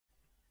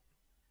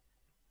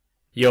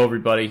Yo,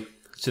 everybody.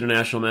 It's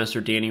International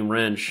Master Danny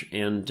Rensch,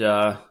 and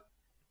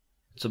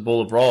it's a bowl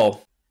of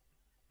Brawl.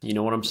 You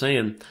know what I'm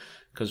saying?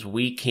 Because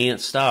we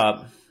can't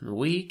stop.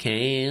 We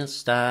can't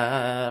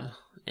stop,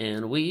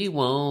 and we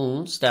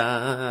won't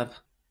stop.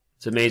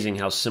 It's amazing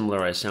how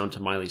similar I sound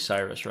to Miley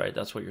Cyrus, right?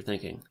 That's what you're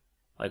thinking.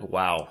 Like,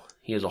 wow,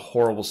 he has a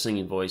horrible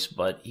singing voice,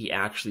 but he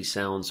actually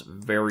sounds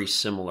very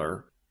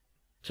similar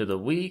to the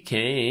we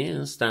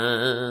can't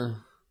stop,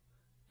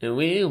 and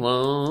we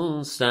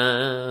won't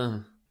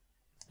stop.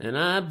 And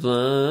I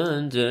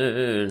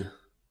blundered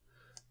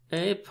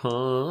a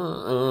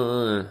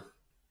pawn.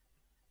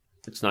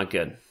 It's not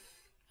good.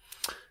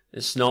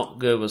 It's not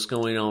good what's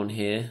going on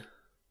here.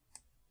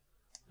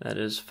 That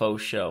is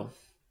faux show.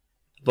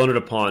 Blundered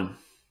a pawn.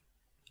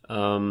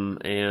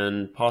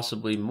 And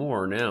possibly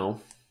more now.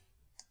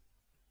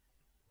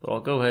 But I'll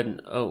go ahead and...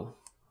 Oh,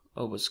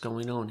 what's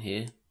going on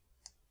here?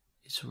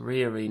 It's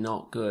really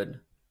not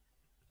good.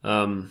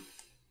 Plus,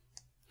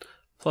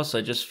 I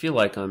just feel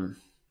like I'm...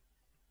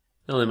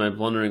 Not only am I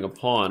blundering a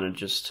pawn,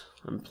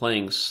 I'm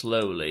playing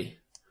slowly.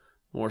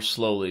 More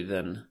slowly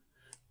than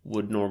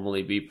would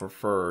normally be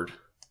preferred.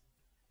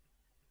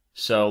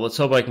 So let's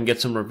hope I can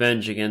get some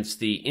revenge against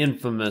the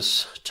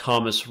infamous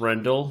Thomas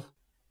Rendell,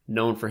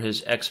 known for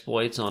his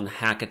exploits on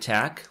Hack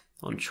Attack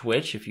on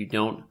Twitch. If you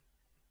don't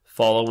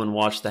follow and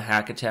watch the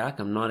Hack Attack,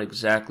 I'm not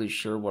exactly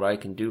sure what I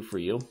can do for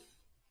you,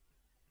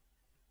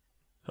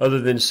 other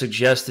than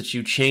suggest that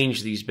you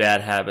change these bad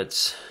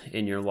habits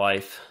in your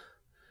life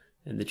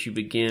and that you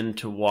begin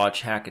to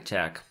watch Hack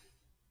Attack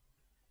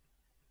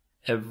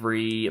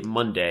every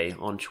Monday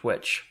on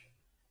Twitch.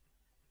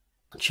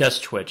 Chess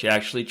Twitch,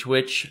 actually,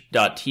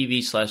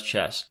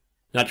 twitch.tv/chess.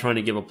 Not trying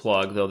to give a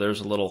plug, though there's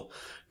a little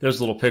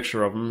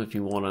picture of him if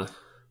you want to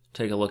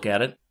take a look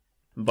at it.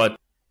 But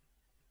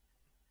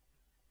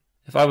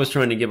if I was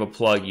trying to give a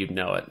plug, you'd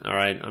know it, all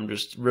right?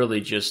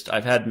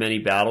 I've had many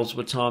battles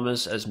with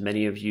Thomas, as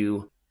many of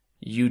you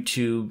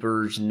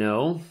YouTubers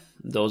know.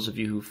 Those of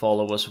you who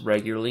follow us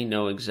regularly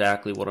know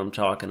exactly what I'm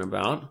talking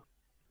about. I'm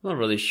not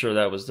really sure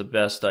that was the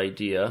best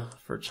idea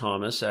for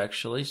Thomas,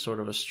 actually. Sort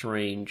of a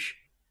strange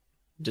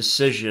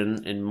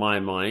decision in my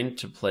mind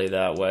to play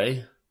that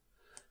way.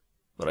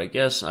 But I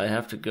guess I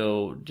have to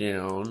go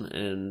down,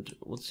 and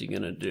what's he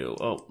going to do?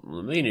 Oh,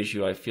 the main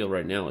issue I feel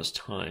right now is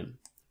time.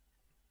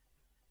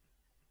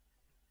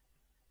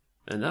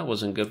 And that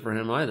wasn't good for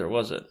him either,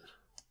 was it?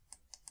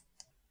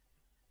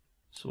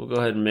 So we'll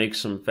go ahead and make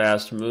some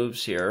fast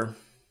moves here.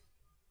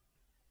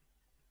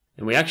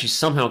 And we actually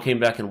somehow came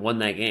back and won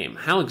that game.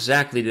 How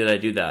exactly did I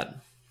do that?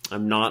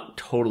 I'm not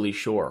totally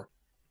sure.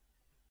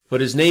 But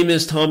his name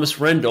is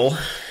Thomas Rendell,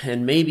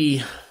 and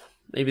maybe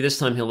this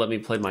time he'll let me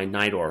play my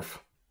Najdorf.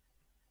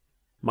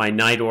 My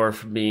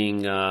Najdorf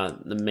being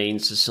the main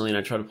Sicilian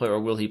I try to play, or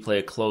will he play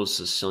a closed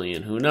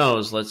Sicilian? Who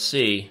knows? Let's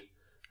see.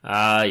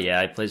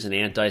 Yeah, he plays an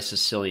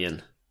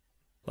anti-Sicilian.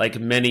 Like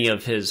many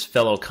of his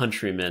fellow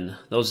countrymen,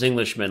 those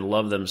Englishmen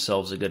love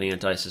themselves a good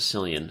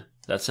anti-Sicilian.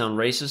 Does that sound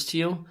racist to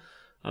you?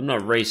 I'm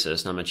not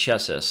racist, I'm a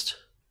chessist.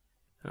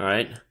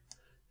 Alright?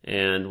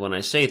 And when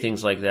I say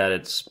things like that,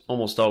 it's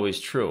almost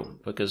always true.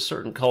 Because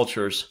certain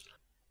cultures,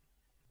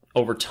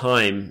 over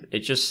time, it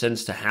just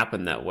tends to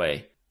happen that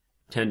way.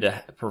 Tend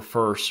to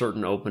prefer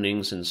certain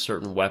openings and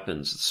certain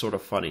weapons. It's sort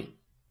of funny.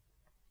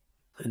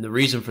 And the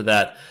reason for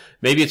that,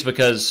 maybe it's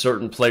because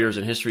certain players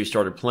in history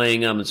started playing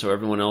them, and so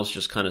everyone else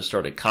just kind of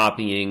started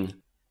copying.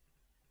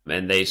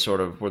 And they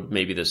sort of were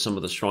maybe some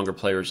of the stronger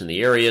players in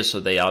the area, so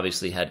they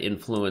obviously had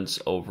influence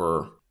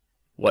over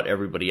what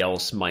everybody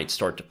else might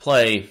start to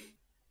play.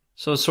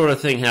 So this sort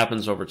of thing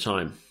happens over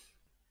time.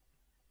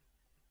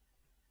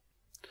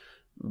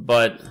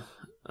 But,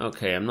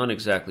 okay, I'm not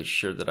exactly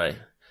sure that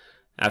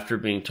after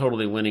being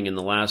totally winning in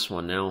the last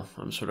one, now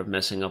I'm sort of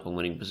messing up a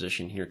winning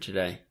position here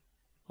today.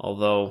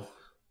 Although,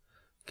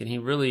 can he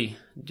really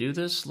do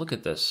this? Look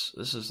at this.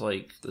 This is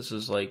like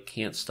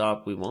can't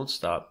stop, we won't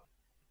stop.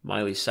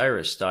 Miley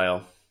Cyrus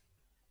style.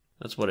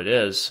 That's what it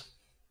is.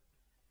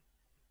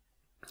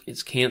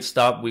 It's can't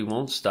stop, we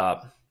won't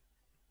stop.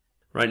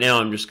 Right now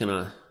I'm just going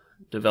to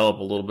develop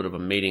a little bit of a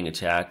mating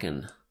attack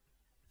and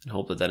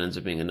hope that ends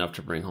up being enough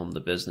to bring home the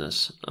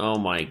business. Oh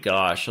my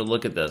gosh,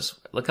 look at this.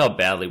 Look how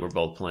badly we're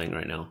both playing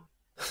right now.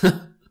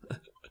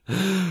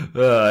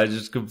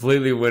 Just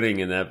completely winning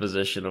in that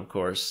position, of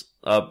course.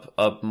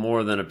 Up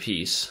more than a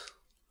piece.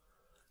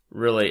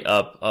 Really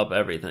up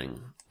everything.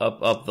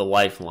 Up the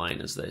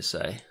lifeline, as they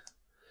say.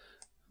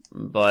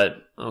 But,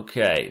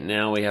 okay,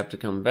 now we have to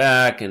come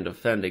back and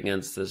defend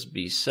against this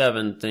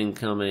B7 thing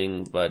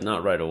coming, but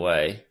not right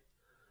away.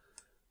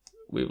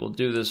 We will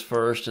do this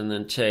first and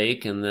then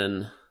take, and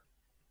then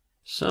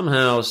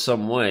somehow,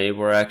 some way,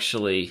 we're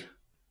actually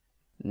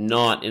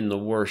not in the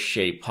worst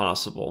shape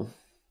possible.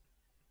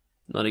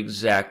 Not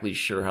exactly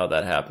sure how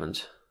that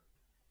happened.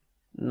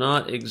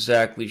 Not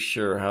exactly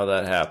sure how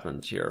that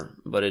happened here,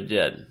 but it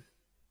did.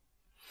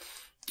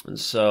 And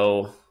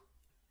so,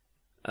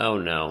 oh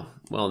no.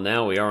 Well,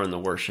 now we are in the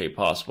worst shape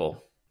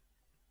possible.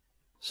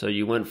 So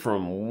you went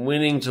from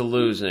winning to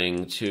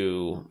losing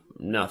to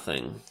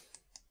nothing.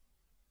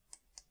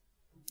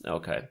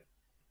 Okay.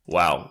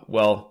 Wow.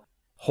 Well,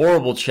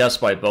 horrible chess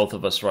by both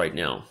of us right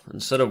now.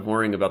 Instead of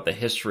worrying about the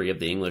history of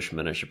the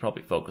Englishmen, I should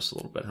probably focus a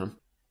little bit, huh?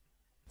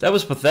 That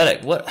was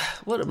pathetic. What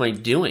am I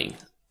doing?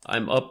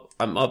 I'm up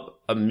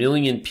a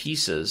million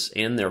pieces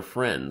and their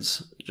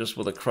friends, just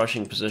with a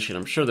crushing position.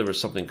 I'm sure there was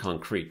something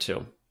concrete,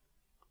 too.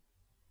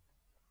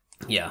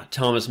 Yeah,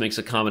 Thomas makes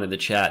a comment in the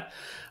chat.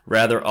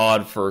 Rather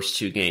odd first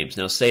 2 games.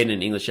 Now say it in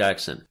an English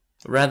accent.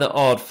 Rather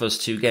odd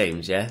first 2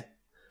 games, yeah?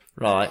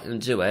 Right,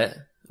 and do it.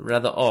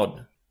 Rather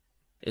odd.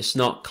 It's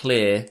not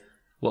clear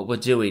what we're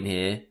doing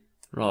here.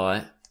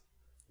 Right.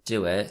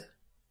 Do it.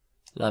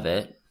 Love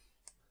it.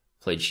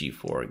 Play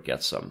g4 and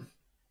get some.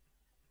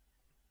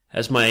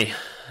 As my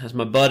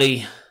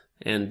buddy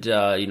and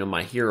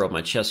my hero,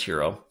 my chess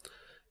hero,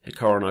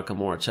 Hikaru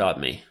Nakamura taught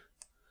me,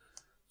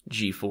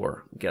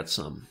 g4, get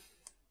some.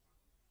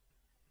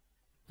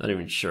 Not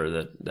even sure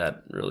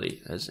that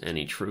really has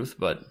any truth,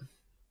 but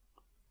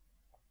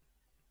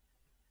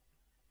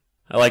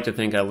I like to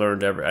think I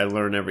learned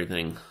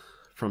everything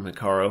from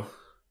Hikaru.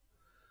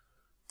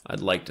 I'd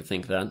like to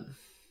think that.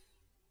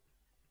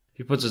 If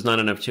he puts his knight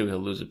on f2, he'll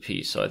lose a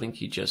piece, so I think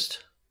he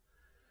just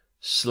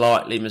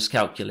slightly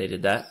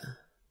miscalculated that.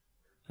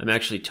 I'm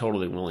actually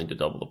totally willing to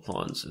double the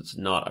pawns. It's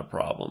not a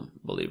problem,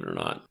 believe it or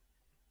not.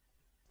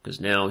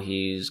 Because now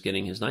he's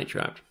getting his knight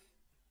trapped.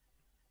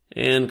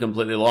 And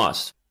completely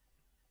lost.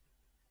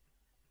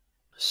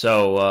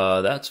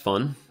 So, that's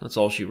fun. That's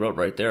all she wrote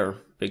right there.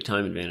 Big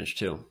time advantage,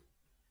 too.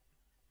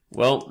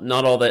 Well,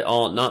 not all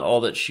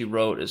that she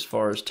wrote as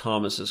far as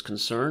Thomas is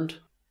concerned.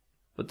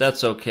 But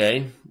that's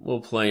okay.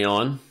 We'll play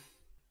on.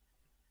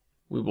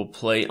 We will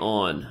play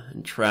on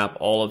and trap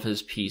all of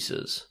his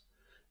pieces.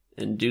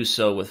 And do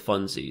so with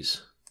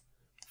funsies.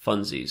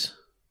 Funsies.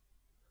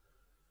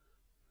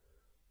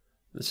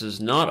 This is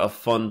not a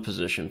fun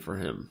position for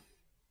him.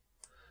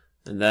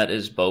 And that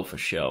is Beau for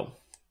show.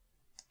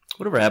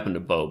 Whatever happened to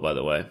Beau, by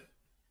the way?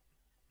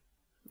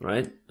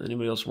 Right?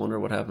 Anybody else wonder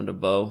what happened to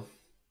Beau?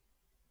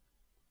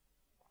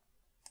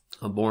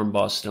 A born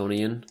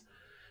Bostonian,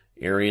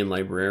 Aryan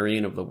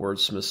librarian of the word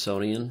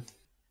Smithsonian.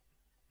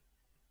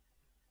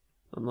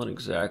 I'm not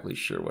exactly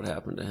sure what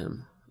happened to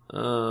him.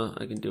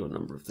 I can do a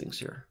number of things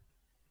here.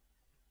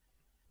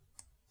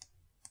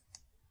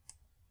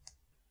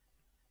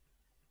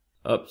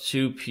 Up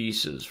 2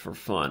 pieces for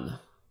fun.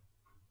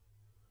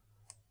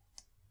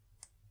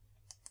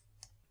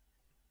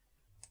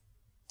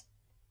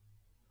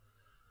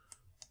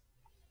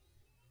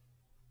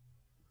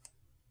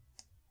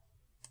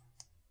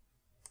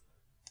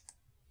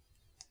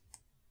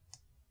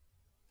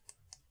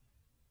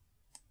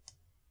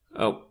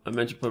 Oh, I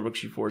meant to play rook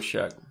g4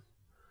 check.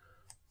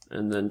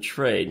 And then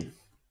trade.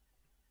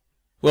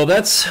 Well,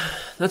 that's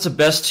a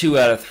best 2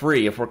 out of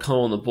 3 if we're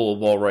calling the bull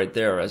ball right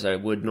there, as I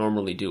would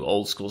normally do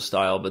old school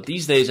style. But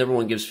these days,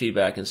 everyone gives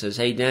feedback and says,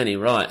 hey, Danny,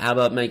 right, how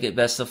about make it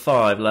best of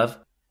 5, love?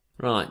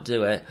 Right,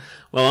 do it.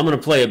 Well, I'm going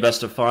to play a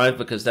best of 5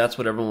 because that's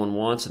what everyone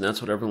wants and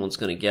that's what everyone's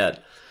going to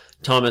get.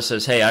 Thomas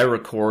says, hey, I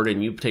record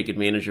and you take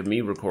advantage of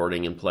me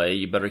recording and play.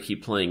 You better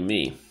keep playing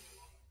me.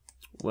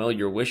 Well,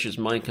 your wish is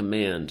my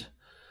command,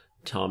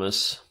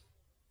 Thomas.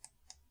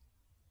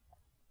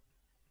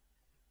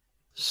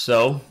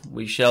 So,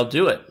 we shall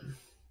do it.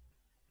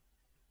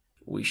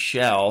 We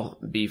shall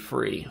be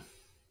free.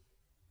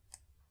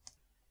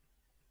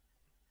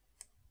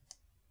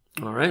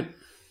 All right.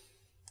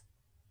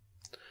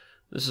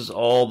 This is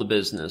all the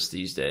business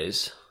these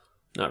days.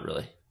 Not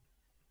really.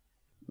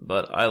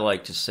 But I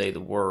like to say the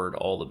word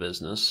all the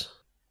business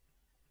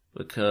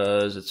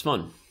because it's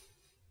fun.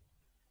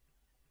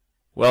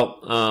 Well,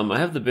 I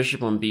have the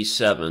bishop on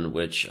b7,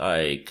 which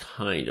I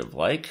kind of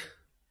like.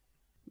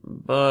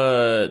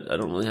 But I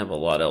don't really have a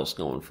lot else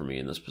going for me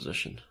in this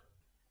position.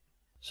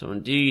 So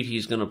indeed,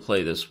 he's going to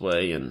play this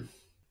way, and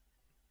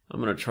I'm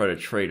going to try to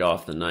trade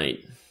off the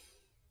knight.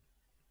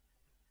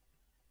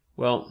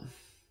 Well,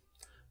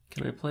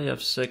 can I play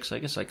f6? I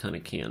guess I kind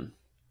of can.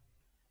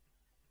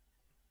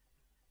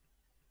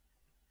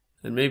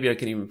 And maybe I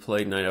can even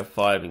play knight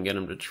f5 and get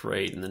him to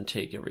trade and then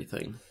take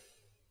everything.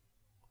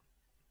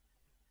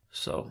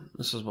 So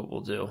this is what we'll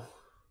do. A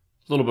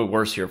little bit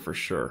worse here for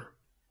sure.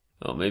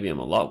 Oh, maybe I'm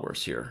a lot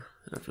worse here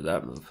after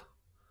that move.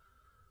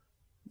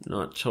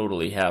 Not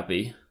totally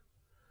happy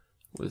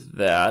with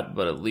that,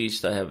 but at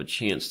least I have a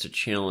chance to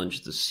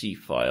challenge the C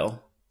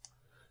file,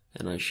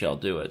 and I shall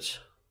do it.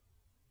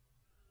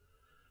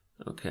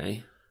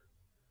 Okay.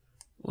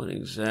 What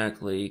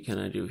exactly can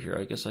I do here?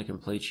 I guess I can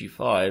play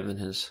g5, and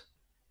his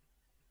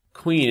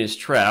queen is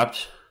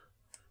trapped.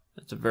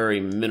 That's a very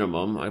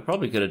minimum. I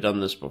probably could have done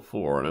this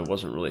before, and I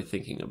wasn't really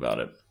thinking about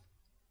it.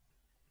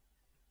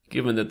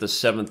 Given that the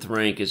 7th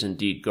rank is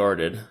indeed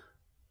guarded,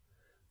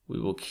 we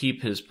will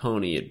keep his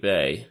pony at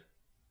bay.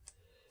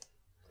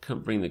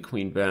 Come bring the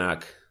queen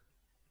back.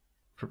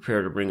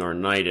 Prepare to bring our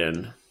knight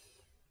in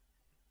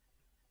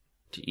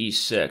to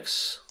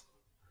e6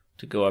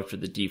 to go after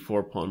the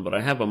d4 pawn. But I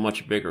have a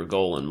much bigger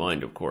goal in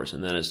mind, of course,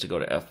 and that is to go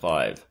to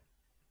f5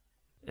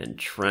 and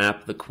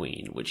trap the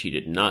queen, which he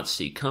did not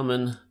see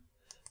coming.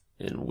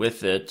 And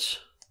with it,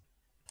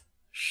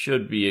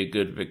 should be a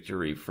good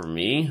victory for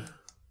me.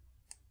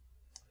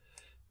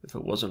 If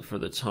it wasn't for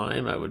the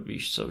time, I would be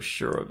so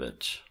sure of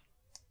it.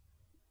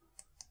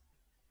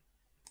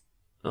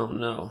 Oh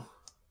no.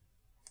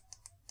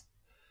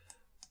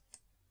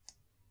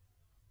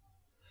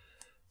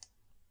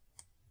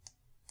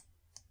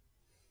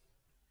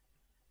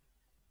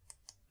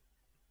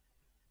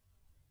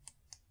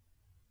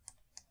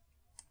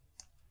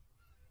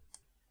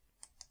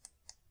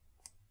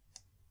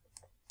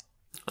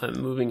 I'm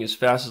moving as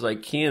fast as I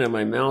can and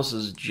my mouse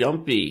is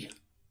jumpy.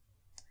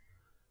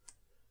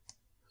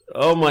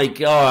 Oh my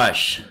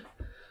gosh.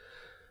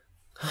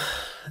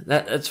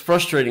 That's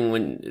frustrating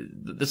when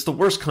that's the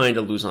worst kind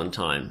to lose on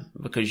time,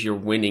 because you're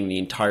winning the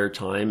entire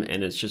time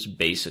and it's just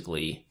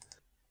basically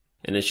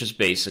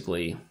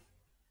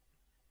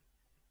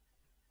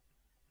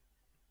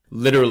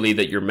literally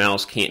that your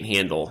mouse can't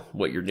handle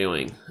what you're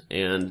doing.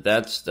 And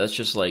that's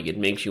just like, it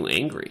makes you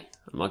angry.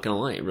 I'm not gonna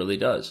lie, it really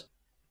does.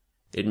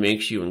 It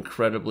makes you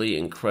incredibly,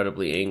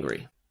 incredibly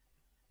angry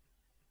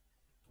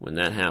when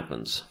that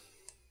happens.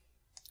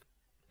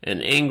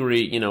 And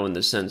angry, you know, in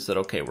the sense that,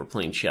 okay, we're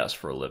playing chess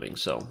for a living,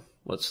 so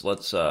let's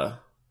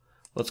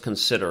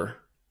consider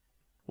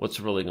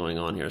what's really going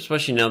on here.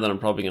 Especially now that I'm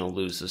probably going to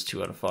lose this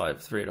 2 out of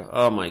 5, 3 out of...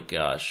 Oh my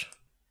gosh!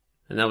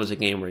 And that was a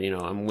game where, you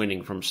know, I'm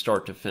winning from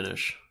start to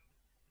finish,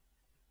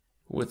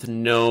 with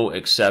no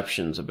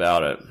exceptions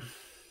about it.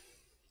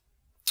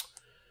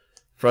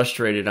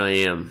 Frustrated I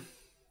am.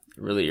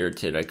 Really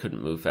irritated I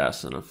couldn't move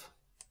fast enough.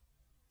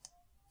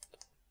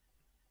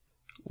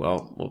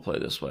 Well, we'll play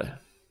this way.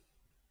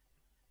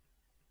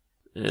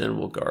 And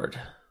we'll guard.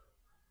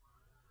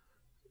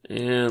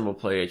 And we'll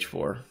play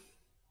h4.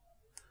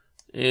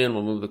 And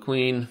we'll move the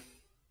queen.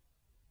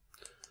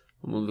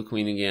 We'll move the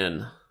queen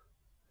again.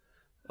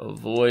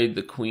 Avoid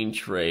the queen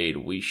trade,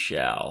 we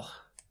shall.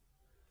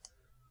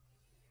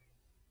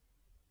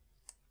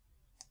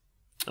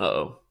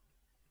 Uh-oh.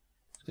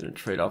 I'm going to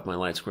trade off my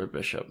light square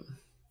bishop.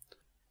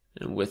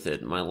 And with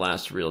it, my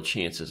last real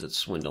chance is at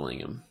swindling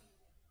him.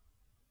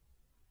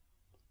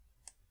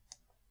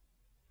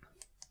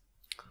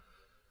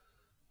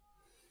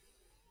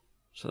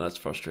 So that's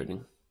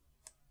frustrating.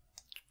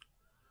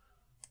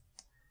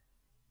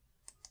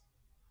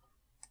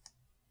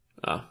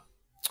 Ah,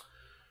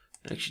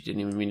 actually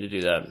didn't even mean to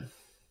do that.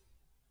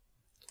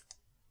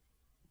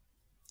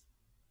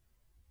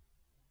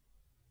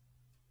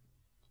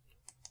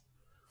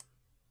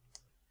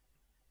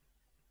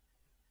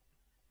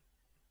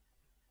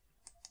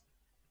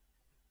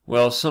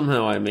 Well,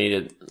 somehow I made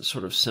it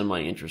sort of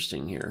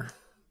semi-interesting here,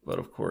 but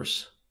of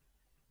course,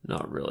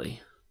 not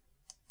really.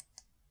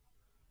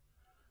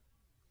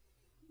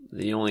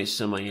 The only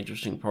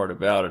semi-interesting part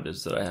about it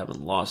is that I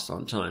haven't lost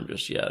on time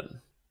just yet,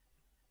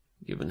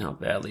 given how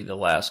badly the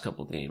last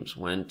couple games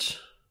went.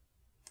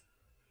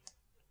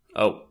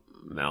 Oh,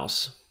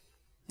 mouse.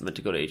 I meant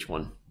to go to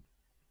h1.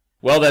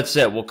 Well, that's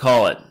it. We'll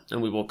call it.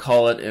 And we will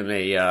call it in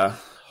a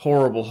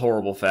horrible,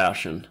 horrible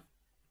fashion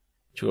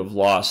to have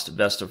lost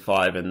best of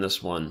 5 in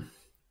this one.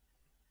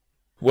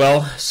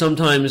 Well,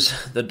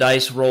 sometimes the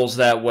dice rolls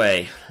that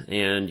way,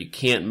 and you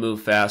can't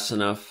move fast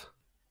enough,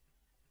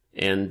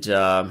 and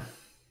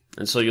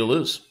so you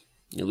lose.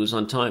 You lose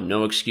on time.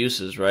 No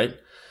excuses, right?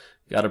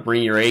 Got to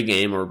bring your A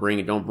game, or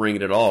don't bring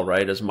it at all,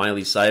 right? As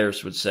Miley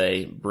Cyrus would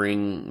say,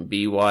 bring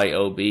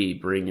BYOB,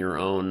 bring your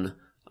own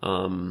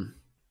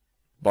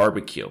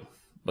barbecue,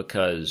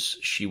 because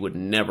she would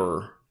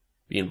never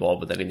be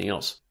involved with anything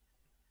else.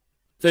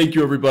 Thank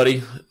you,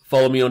 everybody.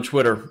 Follow me on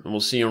Twitter, and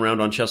we'll see you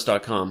around on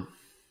Chess.com.